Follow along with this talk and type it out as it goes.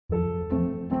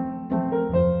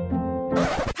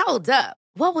Hold up.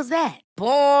 What was that?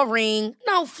 Boring.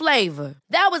 No flavor.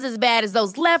 That was as bad as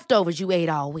those leftovers you ate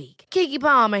all week. Keke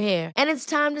Palmer here, and it's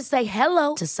time to say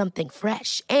hello to something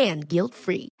fresh and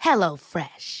guilt-free. Hello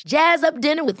Fresh. Jazz up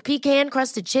dinner with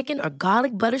pecan-crusted chicken or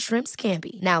garlic butter shrimp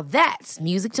scampi. Now that's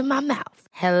music to my mouth.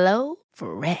 Hello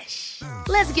Fresh.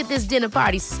 Let's get this dinner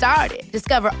party started.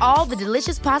 Discover all the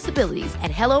delicious possibilities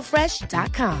at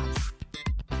hellofresh.com.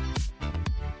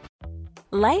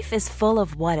 Life is full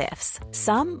of what-ifs.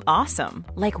 Some awesome,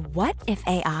 like what if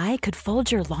AI could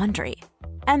fold your laundry?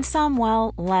 And some,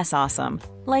 well, less awesome,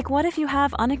 like what if you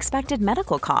have unexpected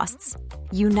medical costs?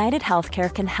 United Healthcare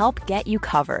can help get you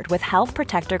covered with Health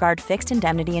Protector Guard fixed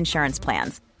indemnity insurance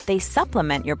plans. They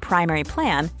supplement your primary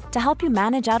plan to help you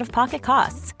manage out-of-pocket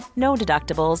costs. No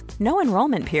deductibles, no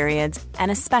enrollment periods,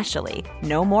 and especially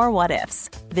no more what-ifs.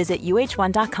 Visit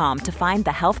uh1.com to find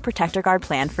the Health Protector Guard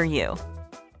plan for you.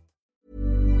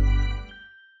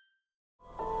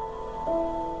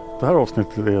 Det här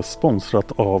avsnittet är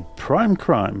sponsrat av Prime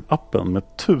Crime, appen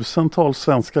med tusentals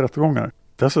svenska rättegångar.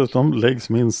 Dessutom läggs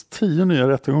minst 10 nya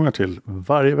rättegångar till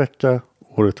varje vecka,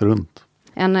 året runt.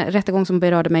 En rättegång som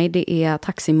berörde mig, det är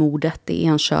taximordet i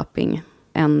Enköping.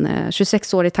 En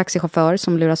 26-årig taxichaufför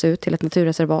som luras ut till ett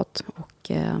naturreservat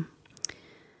och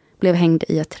blev hängd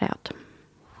i ett träd.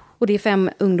 Och det är 5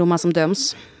 ungdomar som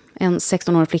döms. En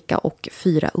 16-årig flicka och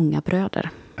 4 unga bröder.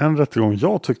 En rättegång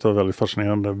jag tyckte var väldigt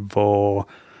fascinerande var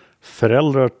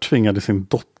föräldrar tvingade sin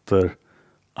dotter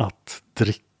att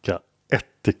dricka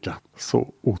ättika.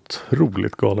 Så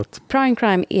otroligt galet. Prime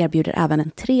Crime erbjuder även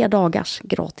en 3 dagars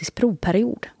gratis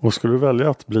provperiod. Och skulle du välja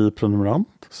att bli prenumerant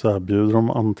så erbjuder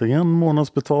de antingen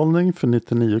månadsbetalning för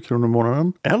 99 kronor i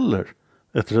månaden eller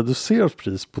ett reducerat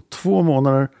pris på 2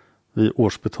 månader vid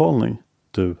årsbetalning.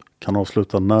 Du kan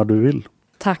avsluta när du vill.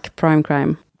 Tack Prime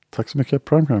Crime. Tack så mycket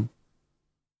Prime Crime.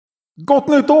 Gott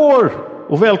nytt år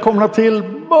och välkomna till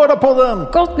Mördarpodden!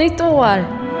 Gott nytt år!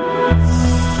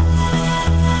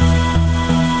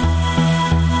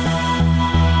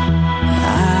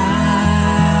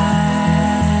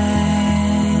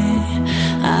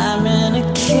 I'm in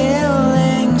a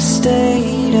killing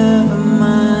state of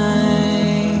mind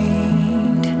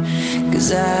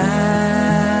 'cause I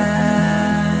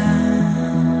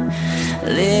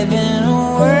live in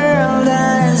a world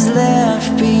that is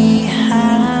left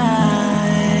behind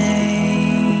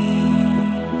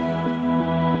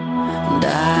and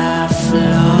I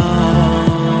flow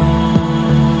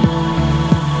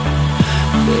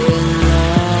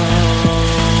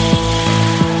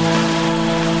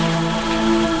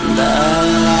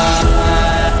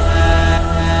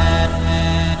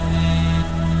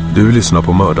Du lyssnar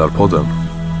på Mördarpodden,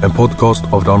 en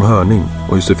podcast av Dan Hörning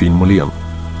och Josefin Måhlén.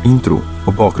 Intro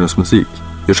och bakgrundsmusik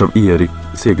görs av Erik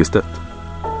Segerstedt.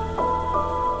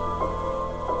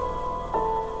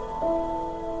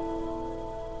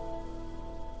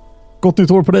 Gott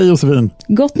nytt år på dig Josefin.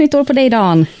 Gott nytt år på dig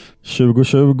Dan.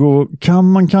 2020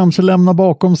 kan man kanske lämna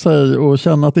bakom sig och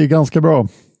känna att det är ganska bra.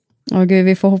 Åh gud,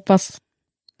 vi får hoppas.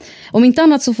 Om inte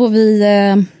annat så får vi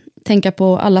tänka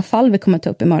på alla fall vi kommer ta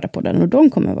upp i Mördarpodden och de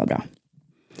kommer vara bra.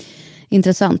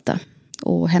 Intressanta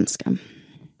och hemska.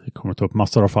 Vi kommer ta upp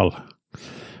massor av fall.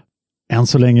 Än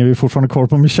så länge är vi fortfarande kvar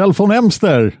på Michelle von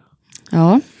Emster.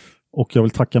 Ja. Och jag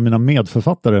vill tacka mina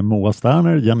medförfattare Moa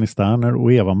Sterner, Jenny Sterner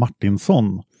och Eva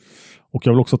Martinsson. Och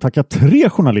jag vill också tacka 3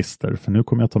 journalister, för nu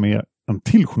kommer jag ta med en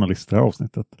till journalist i det här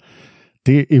avsnittet.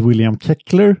 Det är William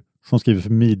Keckler som skriver för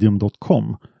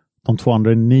medium.com. De 2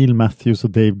 andra är Neil Matthews och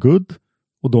Dave Good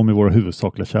och de är våra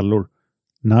huvudsakliga källor.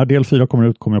 När del 4 kommer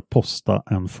ut kommer jag posta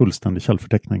en fullständig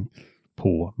källförteckning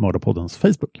på Mördarpoddens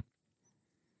Facebook.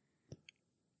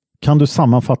 Kan du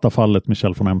sammanfatta fallet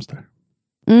Michelle von Emster?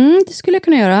 Det skulle jag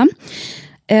kunna göra.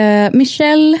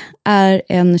 Michelle är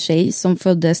en tjej som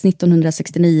föddes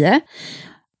 1969.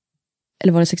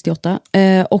 Eller var det 68?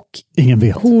 Och ingen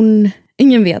vet.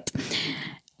 Ingen vet.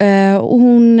 Och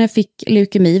hon fick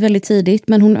leukemi väldigt tidigt,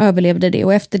 men hon överlevde det.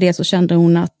 Och efter det så kände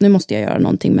hon att nu måste jag göra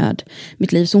någonting med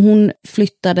mitt liv. Så hon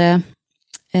flyttade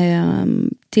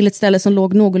till ett ställe som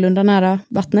låg någorlunda nära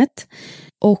vattnet.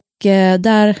 Och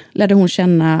där lärde hon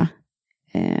känna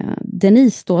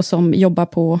Denise då, som jobbar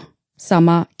på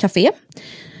samma café.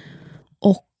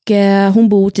 Och hon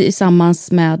bor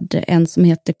tillsammans med en som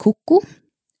heter Coco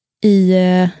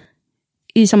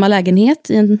i samma lägenhet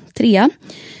i en 3.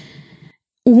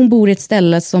 Och hon bor i ett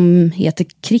ställe som heter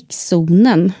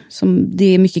krigszonen. Det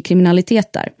är mycket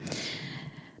kriminalitet där.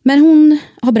 Men hon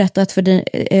har berättat för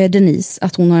Denise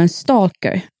att hon har en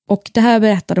stalker. Och det här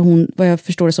berättade hon, vad jag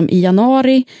förstår det, som i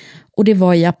januari. Och det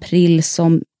var i april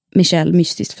som Michelle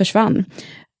mystiskt försvann.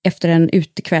 Efter en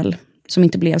utekväll som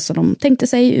inte blev så de tänkte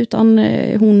sig, utan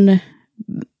hon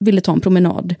ville ta en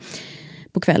promenad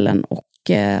på kvällen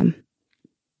och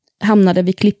hamnade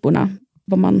vid klipporna,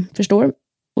 vad man förstår.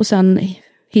 Och sen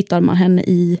hittar man henne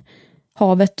i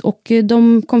havet och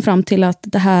de kom fram till att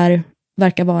det här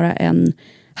verkar vara en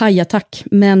hajattack.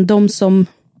 Men de som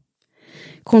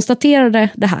konstaterade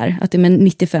det här, att det med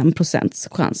 95%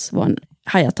 chans var en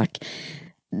hajattack,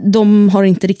 de har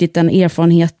inte riktigt den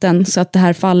erfarenheten, så att det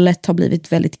här fallet har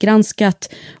blivit väldigt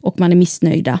granskat och man är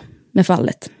missnöjda med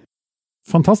fallet.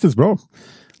 Fantastiskt bra.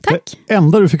 Tack. Det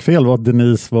enda du fick fel var att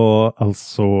Denise var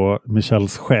alltså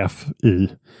Michelles chef i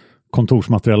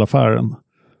kontorsmaterialaffären.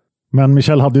 Men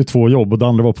Michelle hade ju 2 jobb och det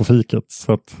andra var på fiket.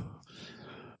 Så att,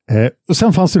 och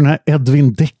sen fanns det den här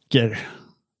Edwin Decker.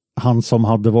 Han som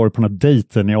hade varit på den här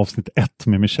dejten i avsnitt 1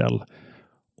 med Michelle.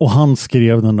 Och han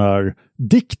skrev den där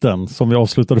dikten som vi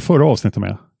avslutade förra avsnittet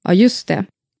med. Ja, just det.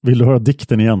 Vill du höra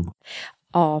dikten igen?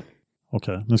 Ja.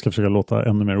 Okej, nu ska jag försöka låta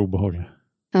ännu mer obehaglig.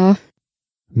 Ja.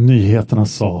 Nyheterna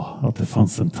sa att det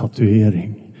fanns en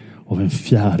tatuering av en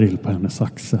fjäril på hennes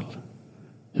axel.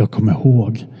 Jag kommer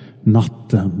ihåg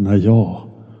natten när jag,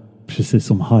 precis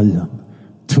som hajen,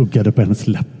 tuggade på hennes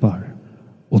läppar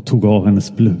och tog av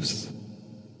hennes blus.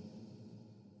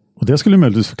 Och det skulle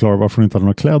möjligtvis förklara varför hon inte hade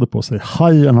några kläder på sig.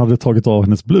 Hajen hade tagit av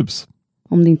hennes blus.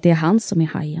 Om det inte är han som är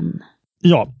hajen.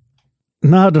 Ja,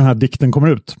 när den här dikten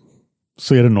kommer ut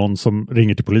så är det någon som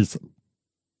ringer till polisen.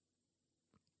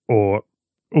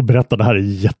 Och berättar det här är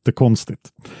jättekonstigt.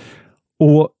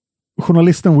 Och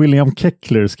journalisten William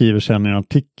Keckler skriver sedan i en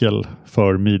artikel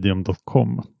för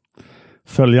medium.com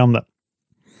följande.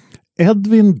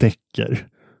 Edwin Decker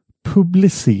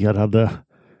publicerade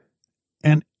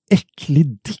en äcklig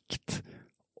dikt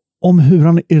om hur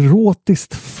han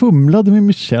erotiskt fumlade med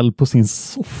Michelle på sin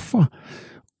soffa.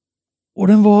 Och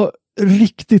den var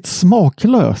riktigt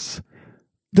smaklös.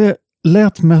 Det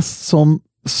lät mest som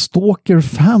stalker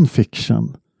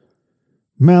fanfiction.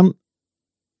 Men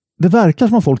det verkar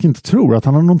som att folk inte tror att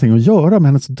han har någonting att göra med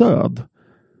hennes död.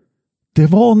 Det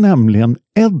var nämligen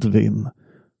Edwin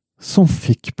som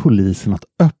fick polisen att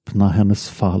öppna hennes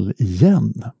fall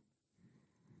igen.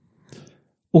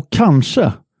 Och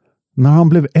kanske när han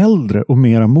blev äldre och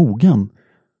mera mogen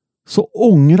så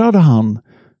ångrade han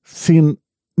sin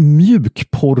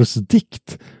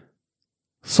mjukporrsdikt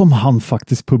som han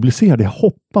faktiskt publicerade. Jag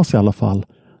hoppas i alla fall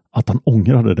att han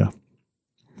ångrade det.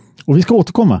 Och vi ska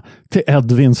återkomma till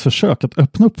Edwins försök att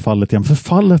öppna upp fallet igen, för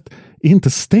fallet är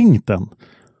inte stängt än.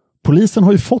 Polisen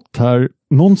har ju fått här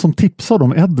någon som tipsar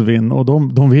om Edwin och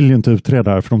de vill ju inte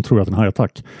utreda här för de tror att det är en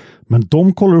hajattack. Men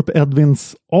de kollar upp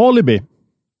Edwins alibi.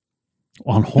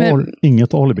 Och han har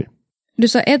inget alibi. Du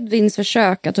sa Edwins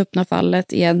försök att öppna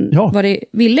fallet igen. Ja.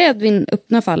 Ville Edwin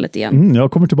öppna fallet igen?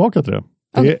 Jag kommer tillbaka till det.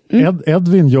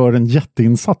 Edwin gör en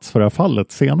jätteinsats för det här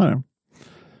fallet senare.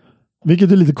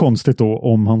 Vilket är lite konstigt då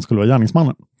om han skulle vara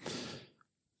gärningsmannen.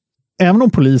 Även om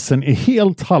polisen är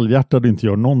helt halvhjärtad och inte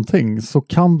gör någonting så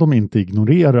kan de inte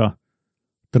ignorera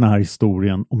den här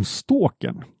historien om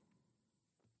stalkern.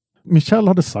 Michelle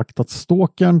hade sagt att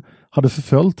stalkern hade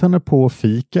förföljt henne på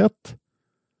fiket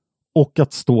och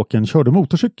att stalkern körde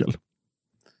motorcykel.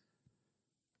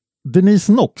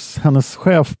 Denise Knox, hennes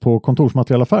chef på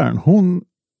kontorsmaterialaffären, hon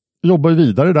jobbar ju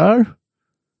vidare där.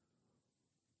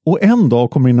 Och en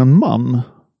dag kommer in en man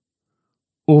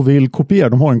och vill kopiera.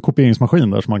 De har en kopieringsmaskin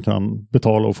där som man kan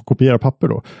betala och få kopiera papper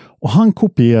då. Och han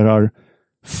kopierar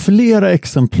flera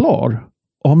exemplar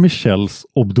av Michelles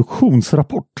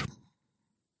obduktionsrapport.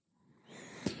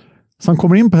 Så han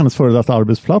kommer in på hennes före detta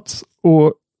arbetsplats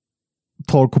och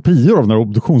tar kopior av den här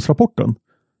obduktionsrapporten.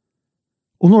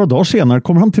 Och några dagar senare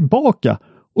kommer han tillbaka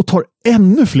och tar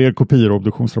ännu fler kopior av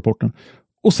obduktionsrapporten.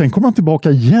 Och sen kommer han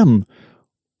tillbaka igen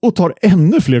och tar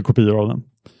ännu fler kopior av den.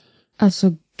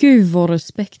 Alltså, gud vad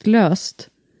respektlöst.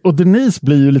 Och Denise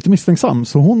blir ju lite misstänksam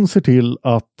så hon ser till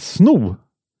att sno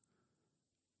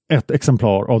ett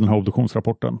exemplar av den här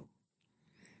obduktionsrapporten.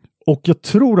 Och jag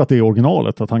tror att det är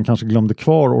originalet, att han kanske glömde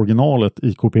kvar originalet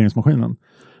i kopieringsmaskinen.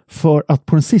 För att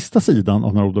på den sista sidan av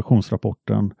den här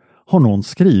obduktionsrapporten har någon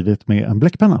skrivit med en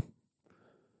bläckpenna.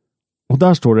 Och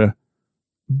där står det: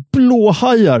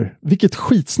 blåhajar, vilket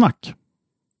skitsnack.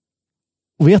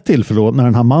 Och vid ett tillfälle då, när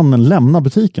den här mannen lämnar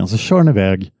butiken så kör han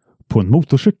iväg på en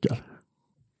motorcykel.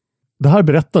 Det här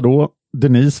berättar då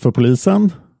Denise för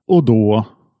polisen och då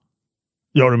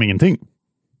gör de ingenting.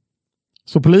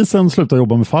 Så polisen slutar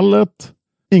jobba med fallet,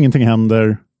 ingenting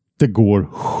händer, det går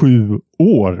 7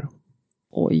 år.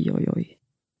 Oj, oj, oj.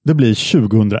 Det blir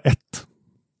 2001.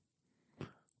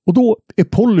 Och då är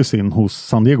policyn hos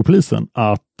San Diego-polisen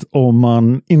att om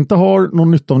man inte har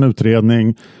någon nytta av en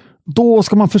utredning Då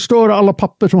ska man förstöra alla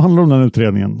papper som handlar om den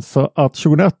utredningen. Så att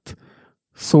 2001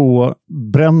 så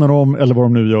bränner de, eller vad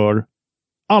de nu gör,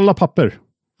 alla papper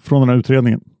från den här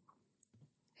utredningen.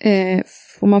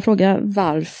 Får man fråga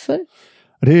varför?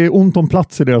 Det är ont om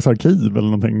plats i deras arkiv eller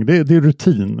någonting. Det är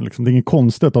rutin. Liksom. Det är inget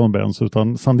konstigt att de bränns,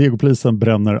 utan San Diego-polisen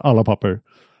bränner alla papper.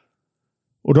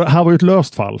 Och det här var ju ett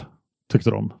löst fall, tyckte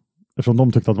de. Eftersom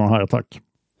de tyckte att det var en hajattack.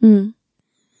 Mm.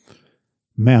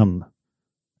 Men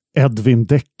Edwin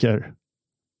Decker,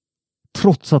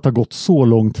 trots att det har gått så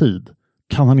lång tid,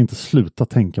 kan han inte sluta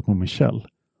tänka på Michelle.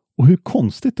 Och hur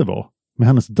konstigt det var med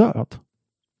hennes död.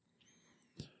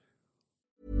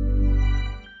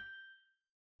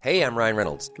 Hey, I'm Ryan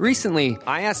Reynolds. Recently,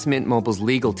 I asked Mint Mobile's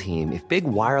legal team if big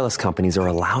wireless companies are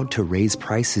allowed to raise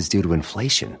prices due to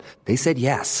inflation. They said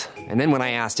yes. And then when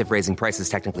I asked if raising prices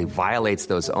technically violates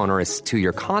those onerous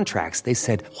two-year contracts, they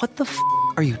said, "What the f***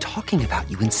 are you talking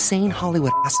about, you insane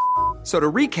Hollywood ass?" So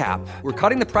to recap, we're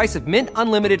cutting the price of Mint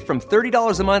Unlimited from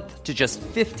 $30 a month to just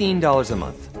 $15 a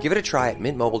month. Give it a try at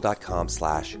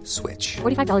mintmobile.com/switch.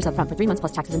 $45 up front for 3 months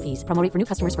plus taxes and fees. Promo rate for new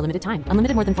customers for limited time.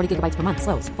 Unlimited more than 40 gigabytes per month.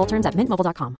 Slows full terms at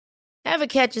mintmobile.com. Ever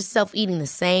catch yourself eating the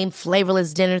same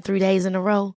flavorless dinner 3 days in a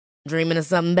row? Dreaming of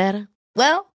something better?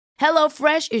 Well,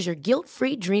 HelloFresh is your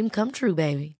guilt-free dream come true,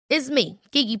 baby. It's me,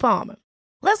 Keke Palmer.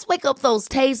 Let's wake up those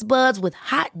taste buds with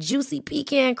hot, juicy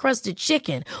pecan-crusted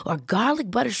chicken or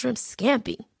garlic butter shrimp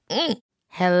scampi.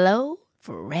 Hello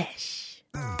Fresh.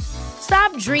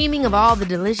 Stop dreaming of all the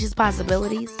delicious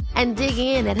possibilities and dig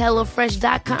in at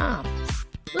HelloFresh.com.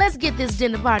 Let's get this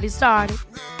dinner party started.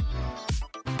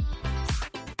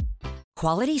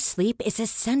 Quality sleep is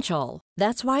essential.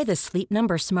 That's why the Sleep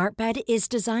Number Smart Bed is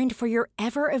designed for your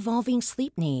ever-evolving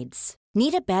sleep needs.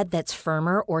 Need a bed that's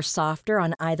firmer or softer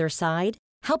on either side?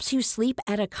 Helps you sleep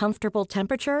at a comfortable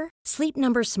temperature? Sleep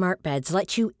Number Smart Beds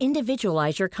let you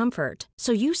individualize your comfort,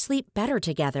 so you sleep better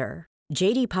together.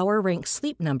 J.D. Power ranks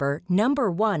Sleep Number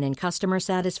 #1 in customer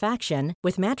satisfaction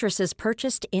with mattresses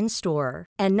purchased in-store.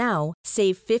 And now,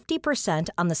 save 50%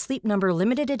 on the Sleep Number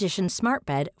Limited Edition Smart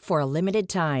Bed for a limited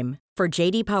time. For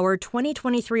J.D. Power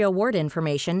 2023 award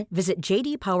information, visit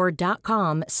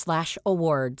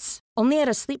jdpower.com/awards. Only at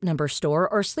a Sleep Number store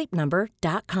or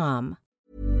sleepnumber.com.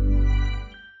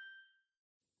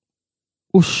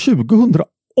 Och 2008,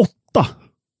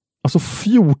 alltså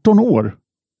 14 år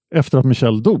efter att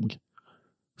Michelle dog,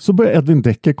 så börjar Edwin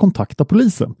Decker kontakta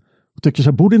polisen och tycker så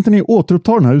här, borde inte ni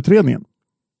återuppta den här utredningen?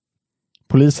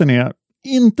 Polisen är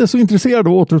inte så intresserad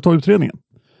av att återuppta utredningen.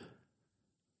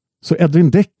 Så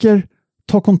Edwin Decker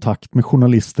tar kontakt med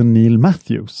journalisten Neil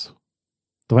Matthews.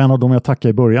 Det var en av dem jag tackade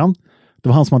i början. Det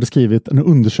var han som hade skrivit en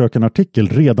undersökande artikel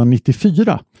redan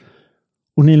 94.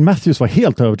 Och Neil Matthews var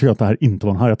helt övertygad att det här inte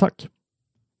var en hajattack.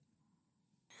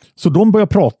 Så de börjar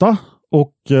prata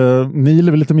och Neil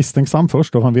är väl lite misstänksam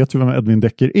först och han vet ju vem Edwin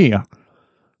Decker är.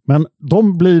 Men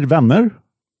de blir vänner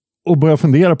och börjar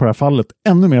fundera på det här fallet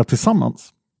ännu mer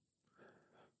tillsammans.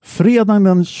 Fredagen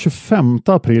den 25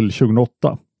 april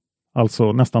 2008,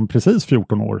 alltså nästan precis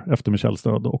 14 år efter Michelles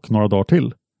död och några dagar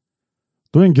till,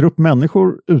 då är en grupp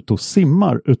människor ute och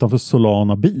simmar utanför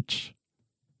Solana Beach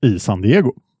i San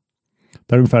Diego.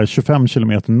 Det är ungefär 25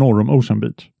 kilometer norr om Ocean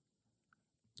Beach.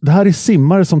 Det här är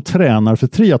simmare som tränar för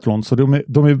triathlon, så de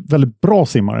är väldigt bra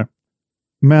simmare.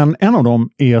 Men en av dem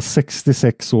är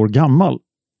 66 år gammal.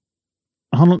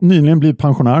 Han har nyligen blivit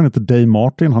pensionär, han heter Dave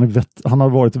Martin. Han har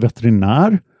varit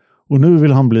veterinär och nu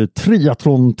vill han bli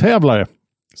triathlon-tävlare.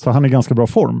 Så han är i ganska bra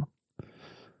form.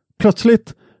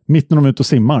 Plötsligt, mitt när de är ute och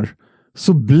simmar,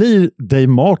 så blir Dave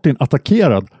Martin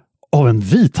attackerad av en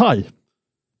vithaj.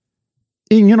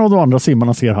 Ingen av de andra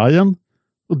simmarna ser hajen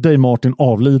och Dave Martin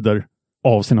avlider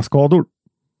av sina skador.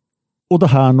 Och det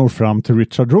här når fram till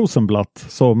Richard Rosenblatt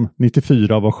som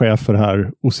 94 var chef för det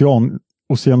här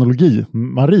oceanologi,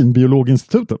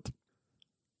 Marinbiologinstitutet.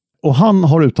 Och han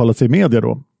har uttalat sig i media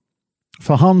då.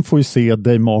 För han får ju se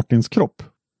Dave Martins kropp.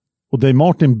 Och Dave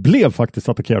Martin blev faktiskt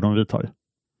attackerad av en vithaj.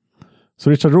 Så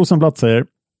Richard Rosenblatt säger: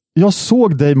 jag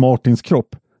såg Dave Martins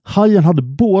kropp. Hajen hade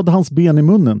båda hans ben i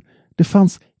munnen. Det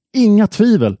fanns inga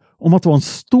tvivel om att det var en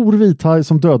stor vithaj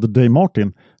som dödade Dave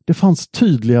Martin. Det fanns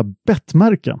tydliga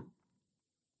bettmärken.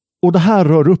 Och det här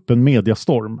rör upp en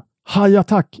mediastorm.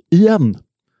 Hajattack igen.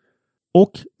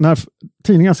 Och när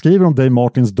tidningen skriver om Dave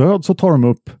Martins död så tar de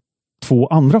upp 2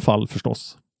 andra fall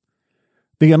förstås.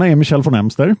 Det ena är Michelle von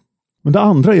Emster. Men det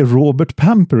andra är Robert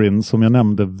Pamperin som jag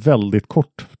nämnde väldigt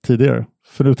kort tidigare.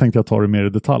 För nu tänkte jag ta det mer i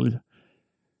detalj.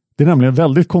 Det är nämligen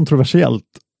väldigt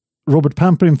kontroversiellt. Robert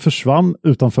Pamperin försvann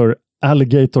utanför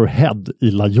Alligator Head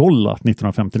i La Jolla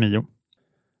 1959.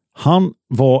 Han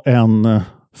var en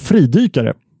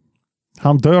fridykare.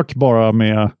 Han dök bara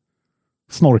med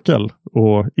snorkel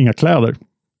och inga kläder.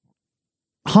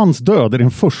 Hans död är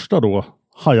den första då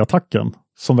hajattacken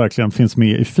som verkligen finns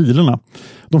med i filerna.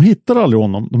 De hittade aldrig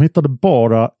honom, de hittade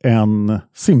bara en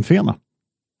simfena.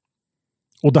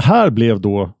 Och det här blev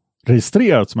då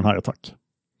registrerat som en hajattack.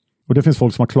 Och det finns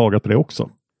folk som har klagat på det också.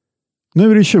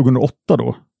 Nu är det 2008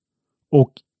 då.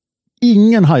 Och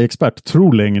ingen hajexpert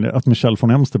tror längre att Michelle von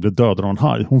Emster blev dödad av en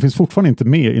haj. Hon finns fortfarande inte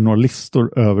med i några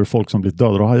listor över folk som blivit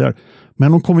dödade av hajar.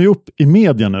 Men hon kommer ju upp i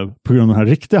media nu på grund av den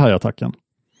här riktiga hajattacken.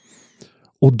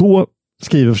 Och då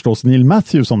skriver förstås Neil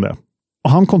Matthews om det. Och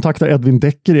han kontaktar Edwin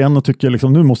Decker igen och tycker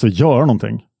liksom, nu måste vi göra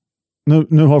någonting.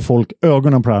 Nu har folk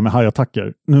ögonen på det här med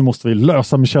hajattacker. Nu måste vi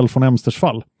lösa Michelle von Emsters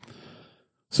fall.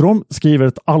 Så de skriver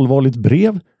ett allvarligt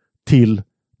brev till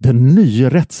den nya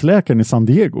rättsläkaren i San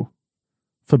Diego.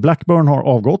 För Blackburn har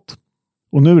avgått.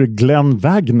 Och nu är det Glenn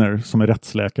Wagner som är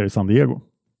rättsläkare i San Diego.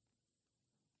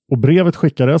 Och brevet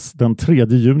skickades den 3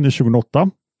 juni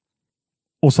 2008.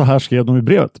 Och så här skrev de i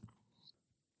brevet.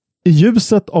 I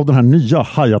ljuset av den här nya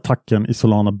hajattacken i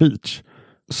Solana Beach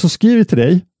så skriver vi till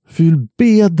dig för vi vill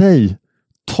be dig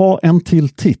ta en till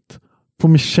titt på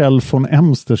Michelle von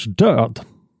Emsters död.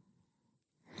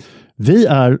 Vi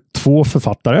är 2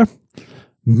 författare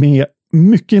med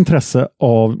mycket intresse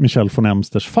av Michelle von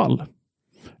Emsters fall.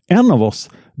 En av oss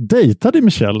dejtade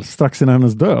Michelle strax innan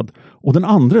hennes död och den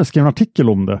andra skrev en artikel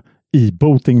om det i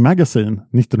Boating Magazine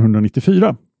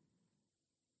 1994.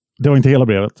 Det var inte hela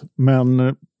brevet,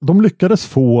 men de lyckades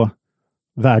få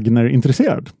Wagner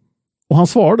intresserad. Och han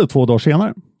svarade 2 dagar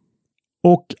senare.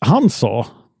 Och han sa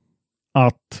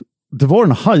att det var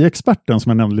den hajexperten som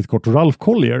jag nämnde lite kort, Ralph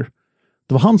Collier.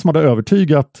 Det var han som hade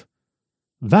övertygat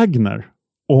Wagner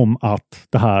om att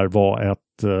det här var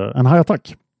en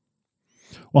hajattack.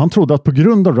 Och han trodde att på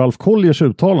grund av Ralph Colliers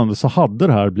uttalande så hade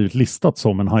det här blivit listat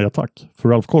som en hajattack. För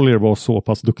Ralph Collier var så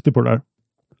pass duktig på det där.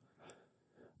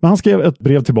 Men han skrev ett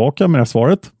brev tillbaka med det här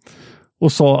svaret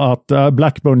och sa att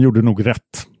Blackburn gjorde nog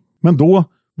rätt. Men då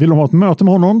ville de ha ett möte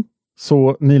med honom,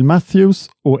 så Neil Matthews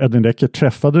och Edwin Decker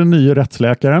träffade den nya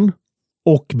rättsläkaren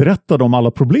och berättade om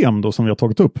alla problem då som vi har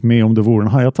tagit upp med om det vore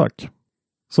en hajattack.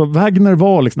 Så Wagner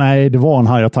var liksom, nej det var en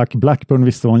hajattack, Blackburn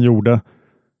visste vad han gjorde.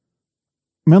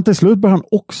 Men till slut började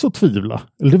han också tvivla.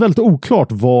 Eller det är väldigt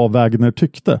oklart vad Wagner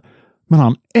tyckte. Men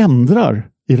han ändrar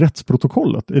i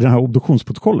rättsprotokollet, i det här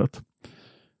obduktionsprotokollet.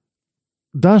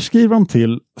 Där skriver han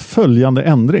till följande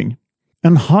ändring.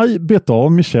 En haj bet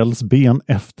av Michelles ben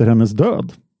efter hennes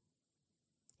död.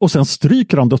 Och sen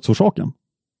stryker han dödsorsaken.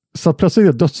 Så att plötsligt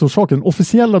är dödsorsaken,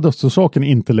 officiella dödsorsaken är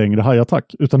inte längre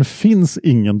hajattack. Utan det finns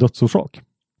ingen dödsorsak.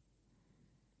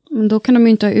 Men då kan de ju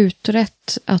inte ha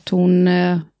utrett att hon...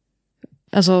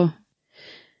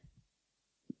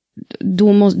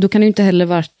 Då kan det ju inte heller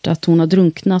varit att hon har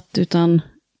drunknat utan...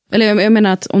 Eller jag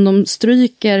menar att om de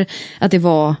stryker att det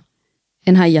var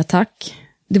en hajattack.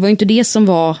 Det var ju inte det som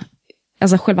var...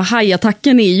 Alltså själva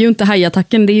hajattacken är ju inte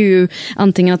hajattacken. Det är ju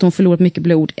antingen att hon förlorat mycket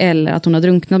blod eller att hon har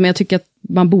drunknat. Men jag tycker att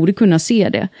man borde kunna se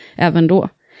det även då.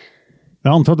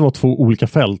 Jag antar att det var 2 olika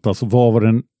fält. Alltså vad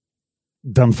var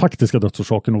den faktiska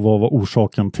dödsorsaken och vad var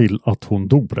orsaken till att hon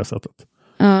dog på det sättet?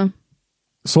 Ja.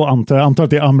 Så jag antar att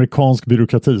det är amerikansk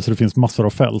byråkrati så det finns massor av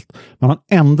fält. Men han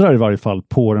ändrar i varje fall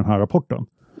på den här rapporten.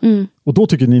 Mm. Och då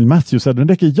tycker Neil Matthews att nu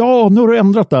har du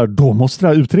ändrat där. Då måste det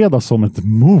här utredas som ett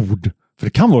mord. För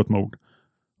det kan vara ett mord.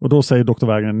 Och då säger Dr.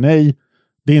 Wagner, nej,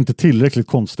 det är inte tillräckligt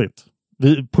konstigt.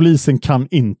 Polisen kan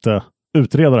inte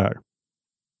utreda det här.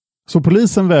 Så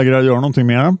polisen vägrar göra någonting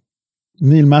mer.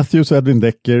 Neil Matthews och Edwin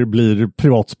Decker blir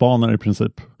privatspanare i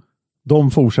princip.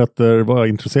 De fortsätter vara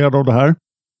intresserade av det här.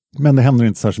 Men det händer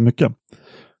inte särskilt mycket.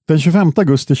 Den 25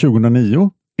 augusti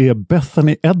 2009 är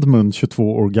Bethany Edmund,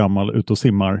 22 år gammal, ute och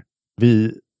simmar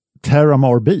vid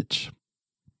Terramar Beach.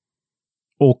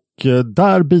 Och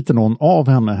där biter någon av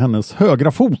hennes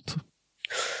högra fot.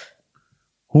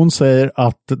 Hon säger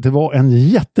att det var en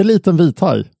jätteliten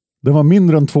vithaj. Den var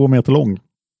mindre än 2 meter lång.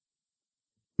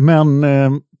 Men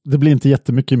det blir inte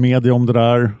jättemycket media om det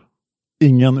där.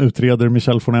 Ingen utreder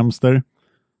Michelle von Emster.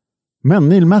 Men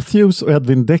Neil Matthews och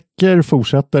Edwin Decker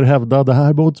fortsätter hävda att det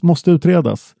här måste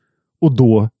utredas. Och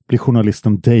då blir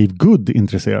journalisten Dave Good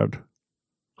intresserad.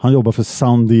 Han jobbar för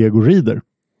San Diego Reader.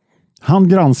 Han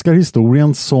granskar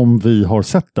historien som vi har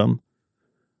sett den.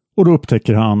 Och då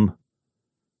upptäcker han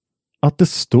att det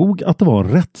stod att det var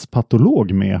en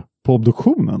rättspatolog med på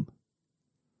obduktionen.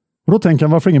 Och då tänker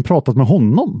han, varför ingen pratat med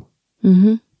honom?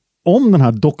 Mm-hmm. Om den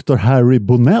här Dr. Harry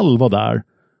Bonnell var där,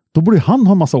 då borde han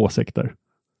ha massa åsikter.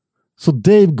 Så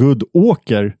Dave Good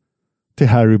åker till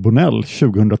Harry Bonnell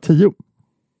 2010.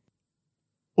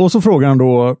 Och så frågar han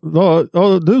då,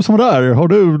 ja, du som var där, har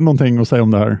du någonting att säga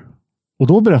om det här? Och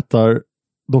då berättar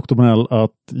Dr. Bonell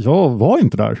att jag var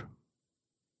inte där.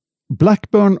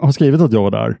 Blackburn har skrivit att jag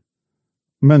var där.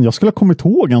 Men jag skulle ha kommit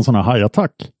ihåg en sån här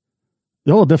hajattack.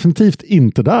 Jag var definitivt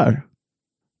inte där.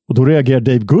 Och då reagerar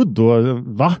Dave Good och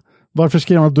va? Varför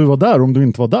skrev han att du var där om du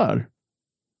inte var där?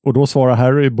 Och då svarar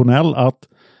Harry Bonell att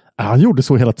han gjorde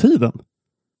så hela tiden.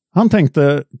 Han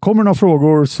tänkte, kommer några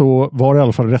frågor så var det i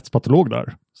alla fall en rättspatolog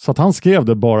där. Så att han skrev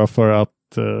det bara för att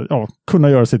kunna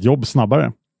göra sitt jobb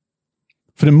snabbare.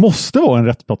 För det måste vara en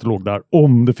rättspatolog där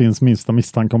om det finns minsta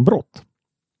misstanke om brott.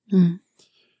 Mm.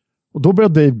 Och då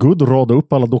började Dave Good rada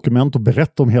upp alla dokument och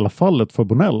berätta om hela fallet för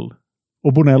Bonell.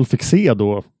 Och Bonell fick se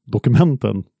då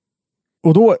dokumenten.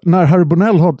 Och då när Harry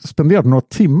Bonell har spenderat några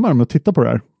timmar med att titta på det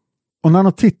här. Och när han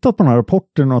har tittat på den här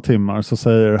rapporten några timmar så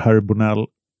säger Harry Bonell,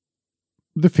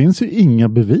 det finns ju inga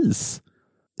bevis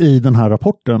i den här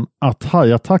rapporten att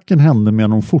hajattacken hände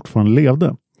medan hon fortfarande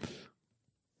levde.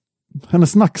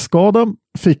 Hennes nackskada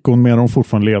fick hon medan hon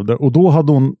fortfarande levde och då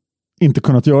hade hon inte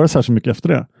kunnat göra särskilt mycket efter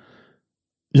det.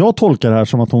 Jag tolkar det här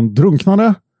som att hon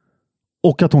drunknade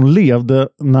och att hon levde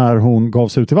när hon gav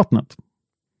sig ut i vattnet.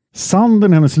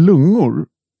 Sanden i hennes lungor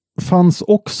fanns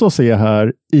också se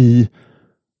här i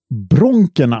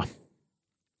bronkerna.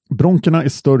 Bronkerna är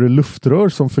större luftrör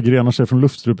som förgrenar sig från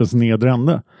luftstrupens nedre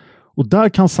ände. Och där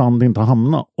kan sand inte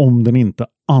hamna om den inte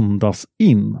andas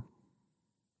in.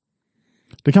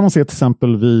 Det kan man se till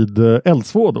exempel vid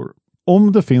eldsvådor.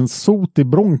 Om det finns sot i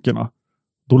bronkerna,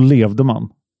 då levde man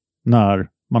när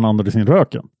man andades in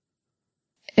röken.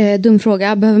 Dum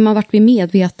fråga, behöver man varit vid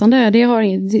medvetande?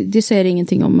 Det säger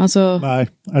ingenting om. Alltså... Nej,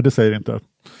 det säger inte.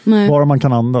 Nej. Bara man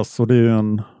kan andas och det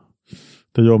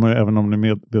gör man ju även om man är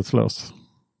medvetslös.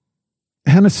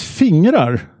 Hennes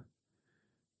fingrar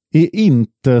är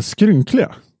inte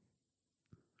skrynkliga.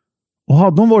 Och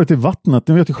hade hon varit i vattnet,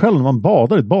 ni vet ju själv när man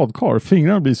badar i ett badkar,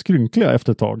 fingrarna blir skrynkliga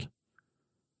efter ett tag.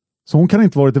 Så hon kan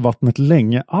inte varit i vattnet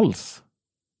länge alls.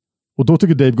 Och då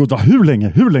tycker Dave Good, hur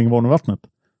länge var hon i vattnet?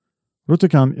 Och då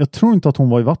tycker han, jag tror inte att hon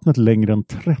var i vattnet längre än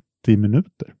 30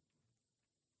 minuter.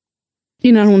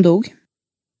 Innan hon dog?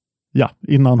 Ja,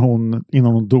 innan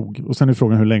hon dog. Och sen är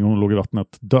frågan hur länge hon låg i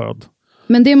vattnet död.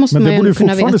 Men det måste man ju kunna veta. Men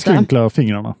det borde fortfarande skrynkla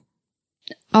fingrarna.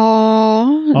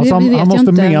 Ja, alltså det vet han måste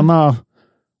jag inte. mena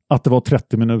att det var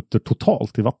 30 minuter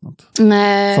totalt i vattnet.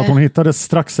 Nej. Så att hon hittades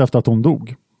strax efter att hon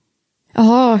dog.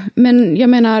 Jaha, men jag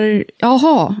menar,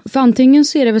 för antingen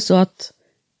så är det väl så att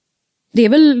det är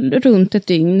väl runt ett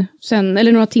dygn, sen,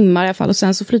 eller några timmar i alla fall, och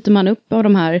sen så flyter man upp av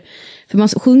de här, för man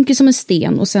sjunker som en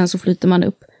sten och sen så flyter man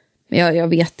upp. Jag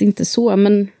vet inte så,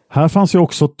 men... Här fanns ju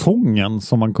också tången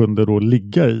som man kunde då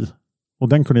ligga i, och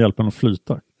den kunde hjälpa en att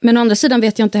flyta. Men å andra sidan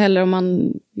vet jag inte heller om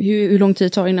man, hur lång tid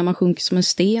det tar innan man sjunker som en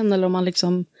sten, eller om man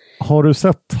liksom... Har du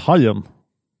sett Hajen?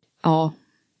 Ja.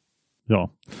 Ja.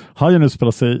 Hajen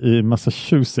utspelar sig i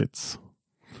Massachusetts.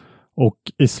 Och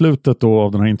i slutet då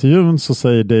av den här intervjun så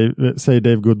säger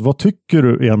Dave Good, vad tycker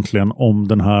du egentligen om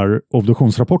den här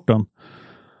obduktionsrapporten?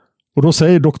 Och då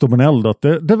säger Dr. Bonell att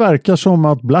det verkar som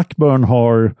att Blackburn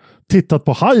har tittat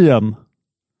på Hajen.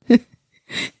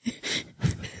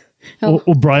 Ja.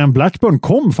 Och Brian Blackburn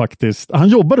kom faktiskt. Han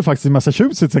jobbade faktiskt i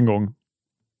Massachusetts en gång.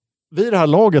 Vid det här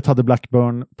laget hade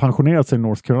Blackburn pensionerat sig i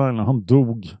North Carolina. Han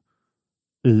dog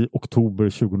i oktober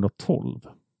 2012.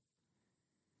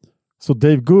 Så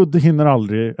Dave Good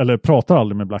pratar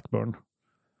aldrig med Blackburn.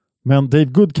 Men Dave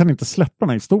Good kan inte släppa den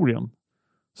här historien.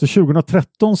 Så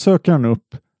 2013 söker han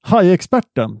upp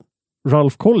hajexperten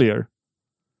Ralph Collier,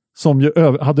 som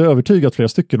ju hade övertygat flera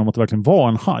stycken om att det verkligen var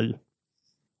en haj,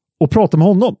 och pratar med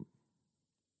honom.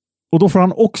 Och då får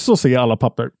han också se alla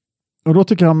papper. Och då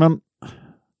tycker han, men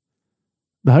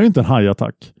det här är inte en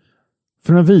hajattack.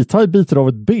 För när en vithaj biter av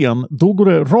ett ben, då går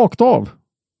det rakt av.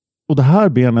 Och det här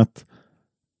benet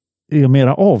är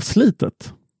mera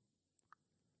avslitet.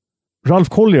 Ralph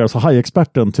Collier, alltså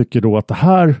hajexperten, tycker då att det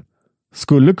här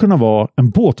skulle kunna vara en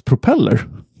båtpropeller.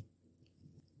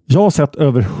 Jag har sett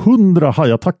över 100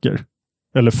 hajattacker.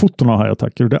 Eller foton av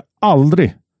hajattacker. Och det har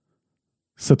aldrig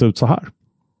sett ut så här.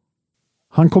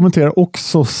 Han kommenterar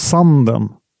också sanden.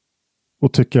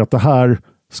 Och tycker att det här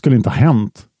skulle inte ha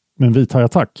hänt med en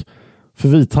vithajattack. För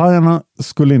vithajarna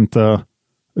skulle inte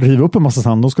riva upp en massa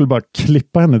sand. De skulle bara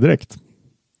klippa henne direkt.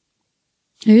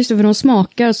 Ja, just det, för de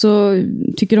smakar så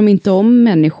tycker de inte om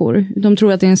människor. De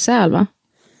tror att det är en säl, va?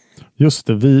 Just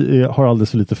det, vi har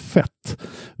alldeles för lite fett.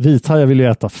 Vithajar vill ju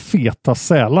äta feta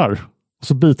sälar. Och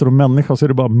så biter de människa och så är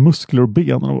det bara muskler och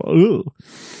ben. Och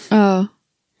Ja.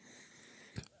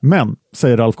 Men,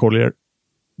 säger Ralph Collier,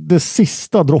 det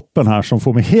sista droppen här som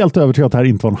får mig helt övertygad att det här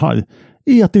inte var en haj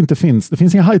är att det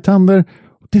finns inga hajtänder.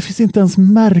 Det finns inte ens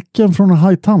märken från en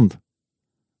hajtand.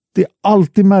 Det är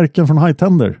alltid märken från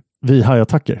hajtänder. vid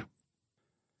hajattacker.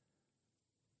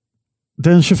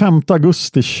 Den 25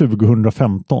 augusti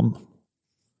 2015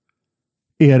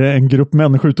 är det en grupp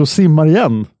människor ute och simmar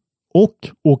igen och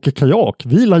åker kajak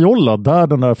vid La Jolla där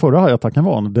den där förra hajattacken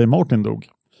var när Dave Martin dog.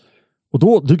 Och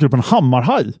då dyker upp en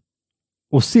hammarhaj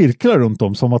och cirklar runt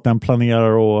dem som att den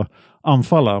planerar att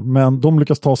anfalla. Men de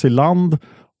lyckas ta sig i land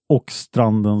och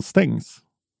stranden stängs.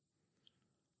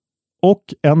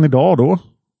 Och än idag då,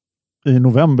 i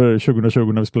november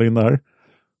 2020 när vi spelar in det här,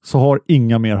 så har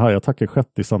inga mer hajattacker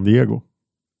skett i San Diego.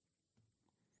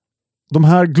 De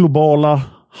här globala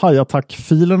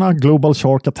hajattackfilerna, Global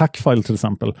Shark Attack File till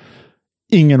exempel,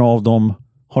 ingen av dem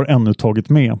har ännu tagit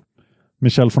med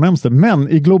Michelle von Emster. Men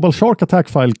i Global Shark Attack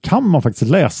File kan man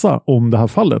faktiskt läsa om det här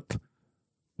fallet.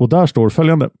 Och där står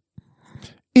följande.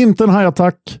 Inte en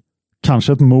hajattack,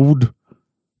 kanske ett mord.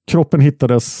 Kroppen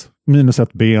hittades minus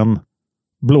ett ben.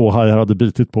 Blåhajar hade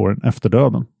bitit på den efter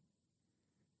döden.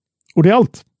 Och det är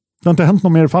allt. Det har inte hänt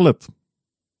något mer i fallet.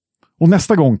 Och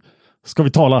nästa gång ska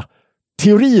vi tala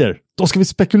teorier. Då ska vi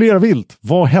spekulera vilt.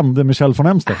 Vad hände Michelle von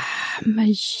Emster?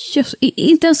 Men just,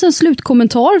 inte ens en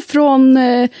slutkommentar från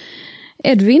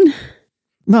Edvin?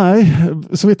 Nej,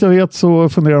 så vitt jag vet så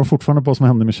funderar de fortfarande på vad som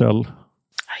hände Michelle.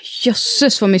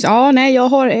 Jösses vad mysigt. Ja, nej, jag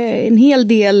har en hel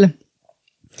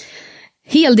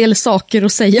del saker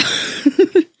att säga.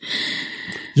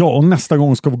 Ja, och nästa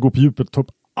gång ska vi gå på djupet och ta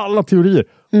upp alla teorier.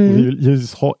 Och vi vill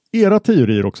ha era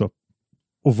teorier också.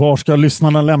 Och var ska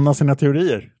lyssnarna lämna sina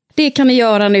teorier? Det kan ni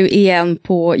göra nu igen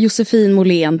på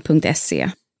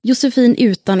josefinmolén.se. Josefin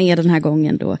utan den här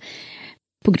gången då.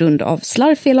 På grund av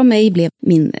slarvfel av mig blev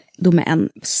min domän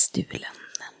stulen.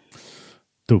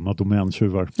 Dumma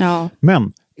domäntjuvar. Ja.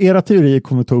 Men era teorier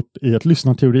kommer vi ta upp i ett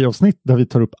lyssnarteoriavsnitt där vi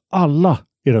tar upp alla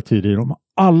era teorier om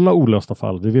alla olösta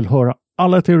fall. Vi vill höra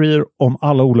alla teorier om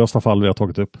alla olösta fall vi har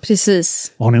tagit upp.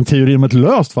 Precis. Och har ni en teori om ett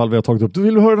löst fall vi har tagit upp, då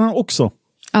vill vi höra den också.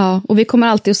 Ja, och vi kommer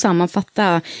alltid att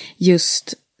sammanfatta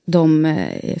just de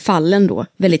fallen då,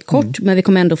 väldigt kort, men vi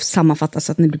kommer ändå sammanfatta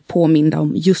så att ni blir påminda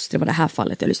om just det var det här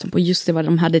fallet jag lyssnade på, just det var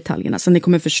de här detaljerna, så ni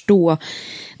kommer förstå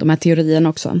de här teorierna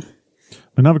också.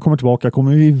 Men när vi kommer tillbaka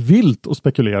kommer vi vilt att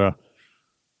spekulera.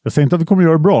 Jag säger inte att vi kommer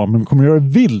göra det bra, men vi kommer göra det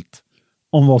vilt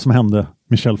om vad som hände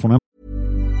Michelle von Emster.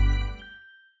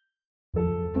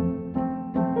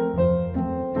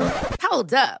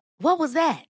 Hold up. What was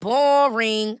that?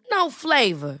 Boring. No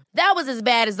flavor. That was as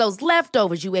bad as those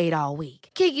leftovers you ate all week.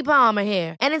 Keke Palmer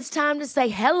here, and it's time to say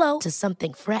hello to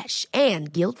something fresh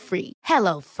and guilt-free.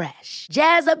 Hello Fresh.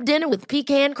 Jazz up dinner with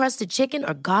pecan-crusted chicken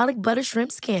or garlic butter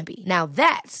shrimp scampi. Now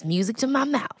that's music to my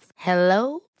mouth.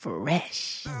 Hello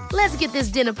Fresh. Let's get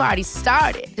this dinner party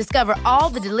started. Discover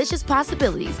all the delicious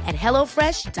possibilities at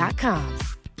hellofresh.com.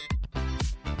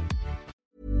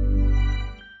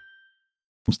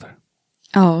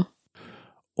 Ja.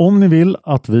 Om ni vill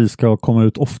att vi ska komma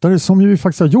ut oftare, som vi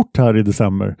faktiskt har gjort här i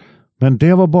december, men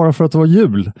det var bara för att det var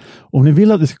jul. Om ni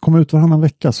vill att vi ska komma ut varannan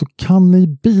vecka så kan ni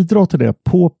bidra till det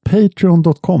på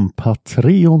patreon.com.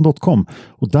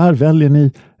 Och där väljer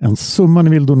ni en summa ni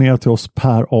vill donera till oss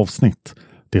per avsnitt.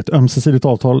 Det är ett ömsesidigt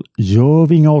avtal. Gör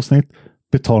vi inga avsnitt,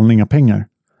 betalar ni inga pengar.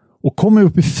 Och kommer vi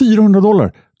upp i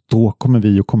 $400, då kommer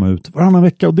vi att komma ut varannan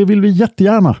vecka. Och det vill vi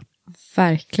jättegärna.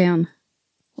 Verkligen.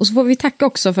 Och så får vi tacka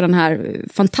också för den här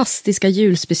fantastiska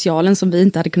julspecialen som vi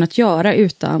inte hade kunnat göra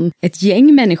utan ett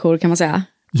gäng människor, kan man säga.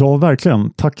 Ja, verkligen.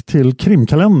 Tack till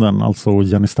Krimkalendern, alltså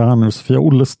Jenny Sterner och Sofia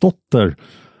Ollesdotter,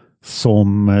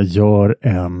 som gör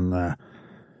en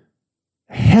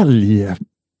helg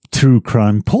true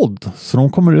crime-podd. Så de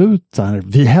kommer ut där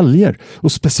vid helger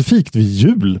och specifikt vid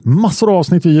jul. Massor av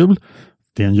avsnitt vid jul.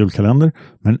 Det är en julkalender,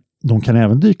 men de kan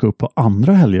även dyka upp på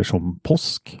andra helger som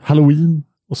påsk, Halloween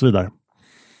och så vidare.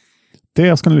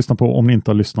 Det ska ni lyssna på om ni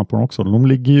inte har lyssnat på dem också. De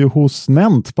ligger ju hos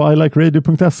Nent på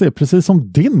ilikeradio.se, precis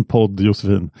som din podd,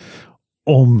 Josefin.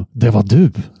 Om det var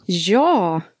du.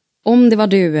 Ja, om det var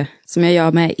du, som jag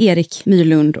gör med Erik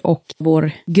Myrlund och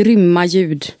vår grymma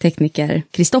ljudtekniker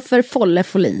Kristoffer Folle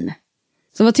Folin.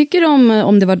 Så vad tycker du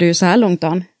om det var du så här långt,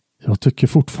 Dan? Jag tycker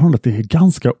fortfarande att det är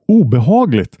ganska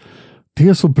obehagligt. Det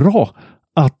är så bra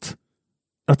att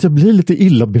jag blir lite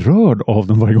illa berörd av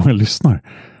den varje gång jag lyssnar.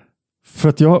 För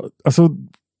att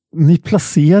ni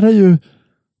placerar ju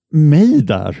mig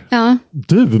där. Ja.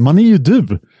 Man är ju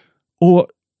du.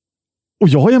 Och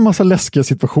jag är en massa läskiga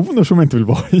situationer som jag inte vill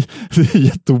vara i. Det är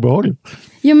jätteobehagligt.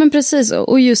 Ja, men precis.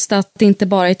 Och just att det inte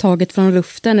bara är taget från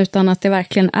luften utan att det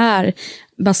verkligen är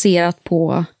baserat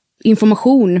på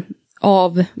information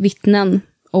av vittnen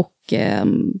och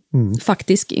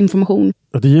faktisk information.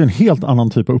 Det är ju en helt annan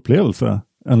typ av upplevelse.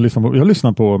 Jag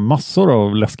lyssnar på massor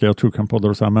av läskiga true crime-poddar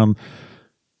och så här, men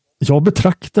jag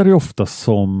betraktar det ofta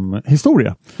som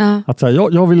historia. Att så här,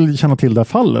 jag vill känna till det här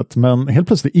fallet, men helt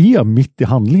plötsligt är jag mitt i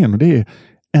handlingen och det är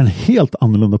en helt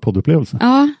annorlunda poddupplevelse.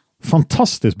 Ja.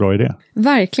 Fantastiskt bra idé.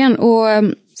 Verkligen, och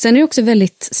sen är det också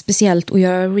väldigt speciellt att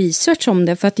göra research om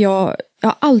det, för att jag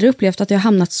har aldrig upplevt att jag har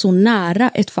hamnat så nära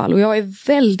ett fall, och jag är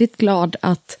väldigt glad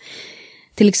att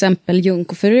till exempel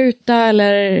Junko Ferruta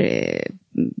eller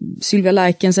Sylvia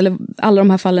Likens eller alla de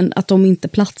här fallen, att de inte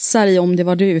platsar i Om det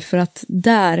var du, för att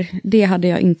det hade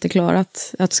jag inte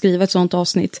klarat att skriva ett sånt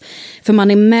avsnitt. För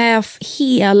man är med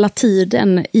hela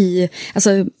tiden i,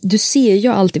 alltså du ser ju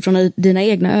allt ifrån dina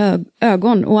egna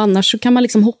ögon, och annars så kan man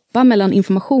liksom hoppa mellan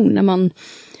information när man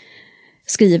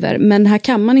skriver, men här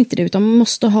kan man inte det, utan man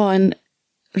måste ha en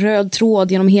röd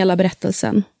tråd genom hela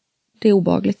berättelsen. Det är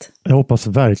obehagligt. Jag hoppas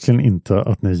verkligen inte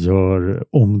att ni gör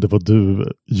Om det var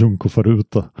du, Junko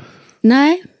Ferruta.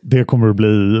 Nej. Det kommer att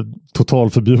bli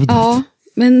totalförbjudet. Ja,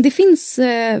 men det finns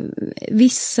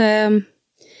viss...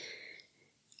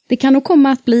 det kan nog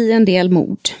komma att bli en del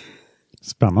mord.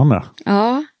 Spännande.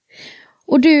 Ja.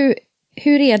 Och du,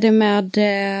 hur är det med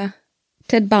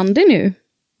Ted Bundy nu?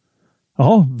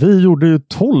 Ja, vi gjorde ju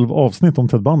 12 avsnitt om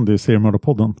Ted Bundy i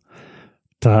Seriemördarpodden.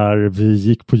 Där vi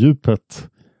gick på djupet.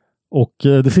 Och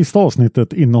det sista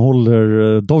avsnittet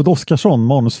innehåller David Oskarsson,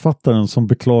 manusförfattaren, som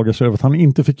beklagar sig över att han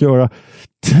inte fick göra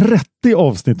 30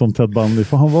 avsnitt om Ted Bundy.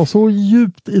 För han var så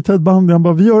djupt i Ted Bundy. Han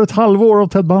bara, vi gör ett halvår av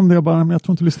Ted Bundy. Jag bara, men jag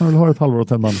tror inte lyssnarna vill ha ett halvår av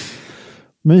Ted Bundy.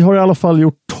 Men vi har i alla fall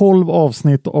gjort 12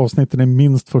 avsnitt. Avsnitten är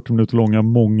minst 40 minuter långa.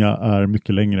 Många är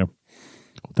mycket längre.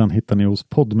 Och den hittar ni hos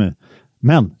Podme.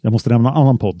 Men jag måste nämna en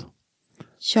annan podd.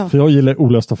 Ja. För jag gillar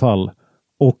olösta fall.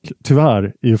 Och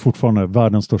tyvärr är ju fortfarande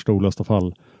världens största olösta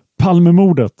fall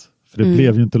Palmemordet. För det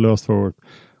blev ju inte löst förra året.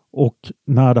 Och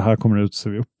när det här kommer ut så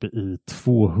är vi uppe i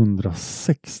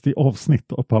 260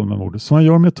 avsnitt av Palmemordet. Som jag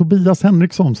gör med Tobias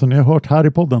Henriksson, som ni har hört här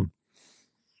i podden.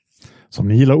 Som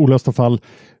ni gillar olösta fall,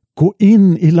 gå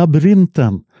in i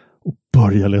labyrinten och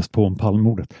börja läsa på om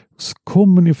Palmemordet. Så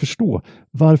kommer ni förstå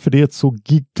varför det är ett så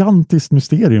gigantiskt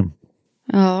mysterium.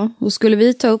 Ja, och skulle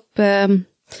vi ta upp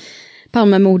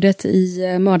Palmemordet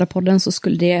i Mördarpodden så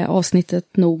skulle det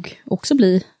avsnittet nog också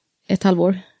bli ett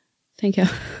halvår, tänker jag.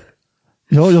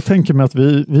 Ja, jag tänker mig att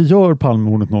vi gör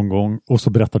Palmemordet någon gång och så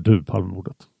berättar du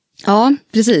Palmemordet. Ja,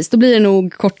 precis. Då blir det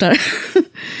nog kortare.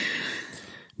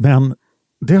 Men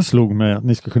det slog mig att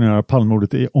ni ska kunna göra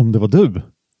Palmemordet i Om det var du.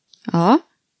 Ja.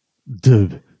 Du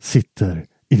sitter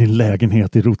i din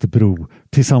lägenhet i Rotebro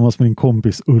tillsammans med din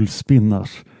kompis Ulf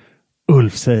Spinnars.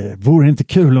 Ulf säger, vore det inte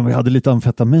kul om vi hade lite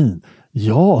amfetamin?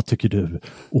 Ja, tycker du.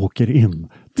 Åker in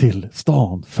till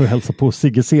stan för att hälsa på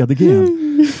Sigge Cedergren.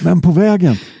 Men på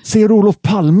vägen ser Olof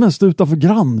Palme stå utanför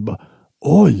Grand.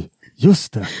 Oj,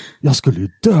 just det. Jag skulle ju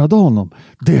döda honom.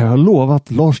 Det har jag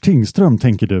lovat Lars Tingström,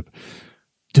 tänker du.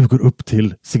 Du går upp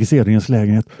till Sigge Cedergrens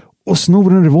lägenhet och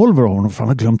snor en revolver av honom för han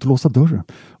har glömt att låsa dörren.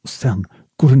 Och sen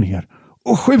går du ner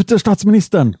och skjuter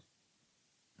statsministern.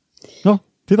 Ja,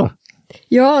 titta.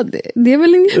 Ja, det är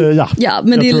väl ingen... ja,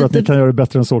 men jag det är tror lite... att ni kan göra det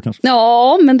bättre än så kanske.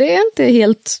 Ja, men det är inte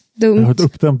helt dumt. Jag har ett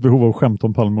uppdämt behov av skämt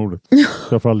om Palmemordet.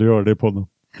 Så jag får aldrig göra det i podden.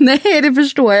 Nej, det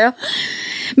förstår jag.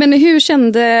 Men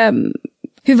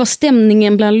hur var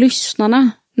stämningen bland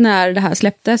lyssnarna när det här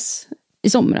släpptes? I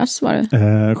somras var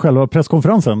det? Själva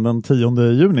presskonferensen den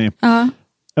 10 juni.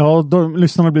 Ja,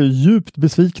 lyssnarna blev djupt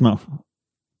besvikna.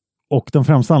 Och den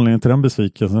främsta anledningen till den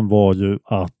besvikelsen var ju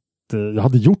att jag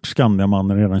hade gjort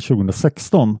Skandiamannen redan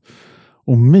 2016.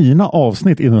 Och mina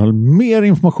avsnitt innehöll mer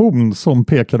information som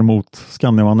pekade mot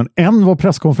Skandiamannen än vad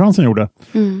presskonferensen gjorde.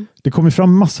 Det kom ju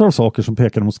fram massor av saker som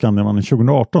pekade mot Skandiamannen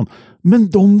 2018. Men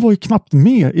de var ju knappt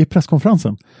med i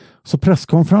presskonferensen. Så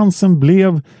presskonferensen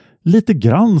blev lite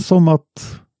grann som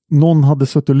att någon hade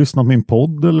suttit och lyssnat på min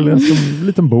podd eller läst en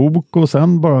liten bok och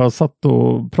sen bara satt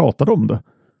och pratade om det.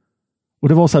 Och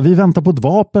det var så här, vi väntade på ett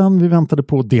vapen, vi väntade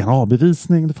på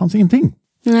DNA-bevisning, det fanns ingenting.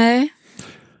 Nej.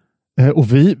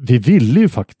 Och vi ville ju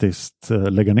faktiskt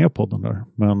lägga ner podden där.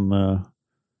 Men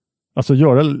alltså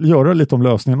göra lite om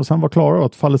lösningen och sen vara klara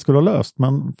att fallet skulle ha löst.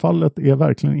 Men fallet är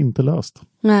verkligen inte löst.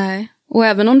 Nej, och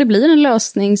även om det blir en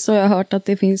lösning så har jag hört att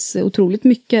det finns otroligt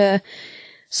mycket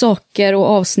saker och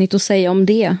avsnitt att säga om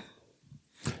det.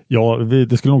 Ja,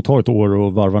 det skulle nog ta ett år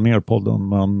att varva ner podden,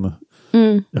 men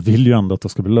jag vill ju ändå att det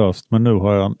ska bli löst. Men nu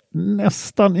har jag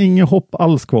nästan inget hopp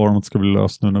alls kvar om att det ska bli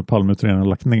löst nu när Palmeutredningen har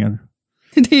lagt ner.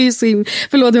 Det är ju så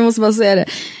förlåt, jag måste bara säga det.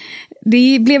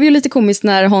 Det blev ju lite komiskt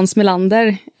när Hans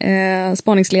Melander,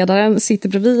 spaningsledaren, sitter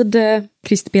bredvid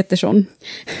Christer Pettersson.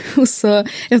 Och så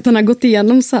efter han har gått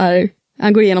igenom så här,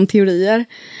 han går igenom teorier.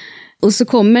 Och så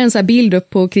kommer en så här bild upp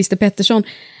på Christer Pettersson.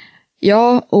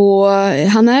 Ja, och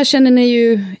han här känner ni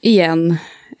ju igen.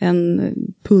 en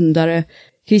pundare,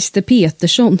 Christer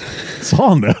Petersson. Sa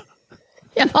han det?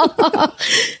 Ja.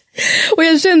 Och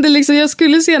jag kände liksom, jag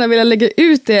skulle senare vilja lägga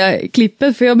ut det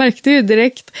klippet, för jag märkte ju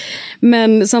direkt.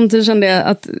 Men samtidigt kände jag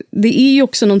att det är ju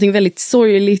också någonting väldigt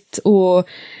sorgligt och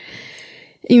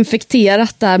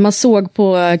infekterat där. Man såg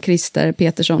på Christer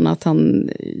Petersson att han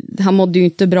mådde ju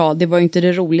inte bra. Det var ju inte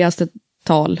det roligaste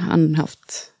tal han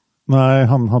haft. Nej,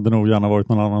 han hade nog gärna varit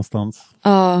någon annanstans.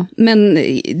 Ja, men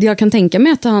jag kan tänka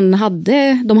mig att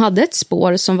de hade ett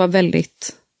spår som var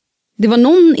väldigt... Det var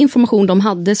någon information de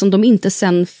hade som de inte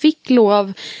sen fick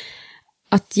lov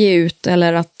att ge ut,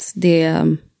 eller att det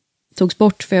togs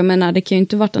bort. För jag menar, det kan ju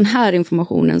inte varit den här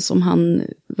informationen som han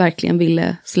verkligen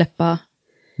ville släppa.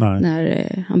 Nej.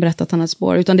 När han berättade att han hade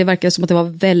spår. Utan det verkar som att det var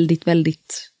väldigt,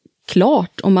 väldigt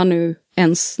klart, om man nu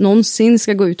ens någonsin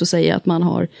ska gå ut och säga att man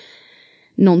har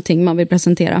någonting man vill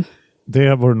presentera.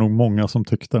 Det var det nog många som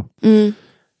tyckte.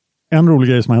 En rolig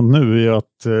grej som har hänt nu är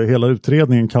att hela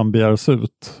utredningen kan begäras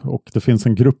ut. Och det finns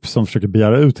en grupp som försöker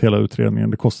begära ut hela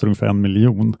utredningen. Det kostar ungefär 1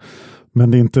 miljon.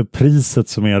 Men det är inte priset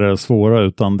som är det svåra,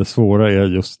 utan det svåra är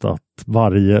just att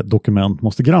varje dokument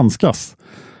måste granskas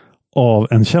av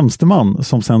en tjänsteman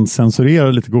som sen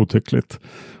censurerar lite godtyckligt.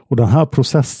 Och den här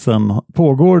processen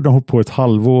pågår, den har på ett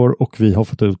halvår och vi har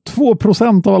fått ut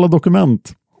 2% av alla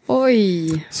dokument.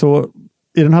 Oj! Så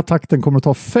i den här takten kommer det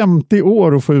ta 50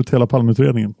 år att få ut hela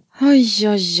Palmeutredningen. Oj,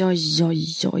 oj, oj, oj,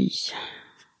 oj.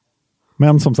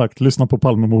 Men som sagt, lyssna på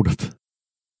Palmemordet.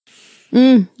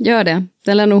 Gör det.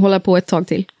 Den lär nog hålla på ett tag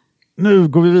till. Nu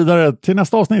går vi vidare till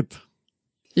nästa avsnitt.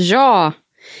 Ja!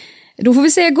 Då får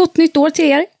vi säga gott nytt år till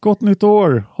er. Gott nytt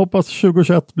år. Hoppas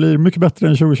 2021 blir mycket bättre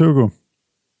än 2020.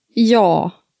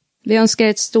 Ja. Vi önskar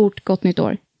ett stort gott nytt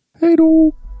år. Hej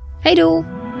då! Hej då!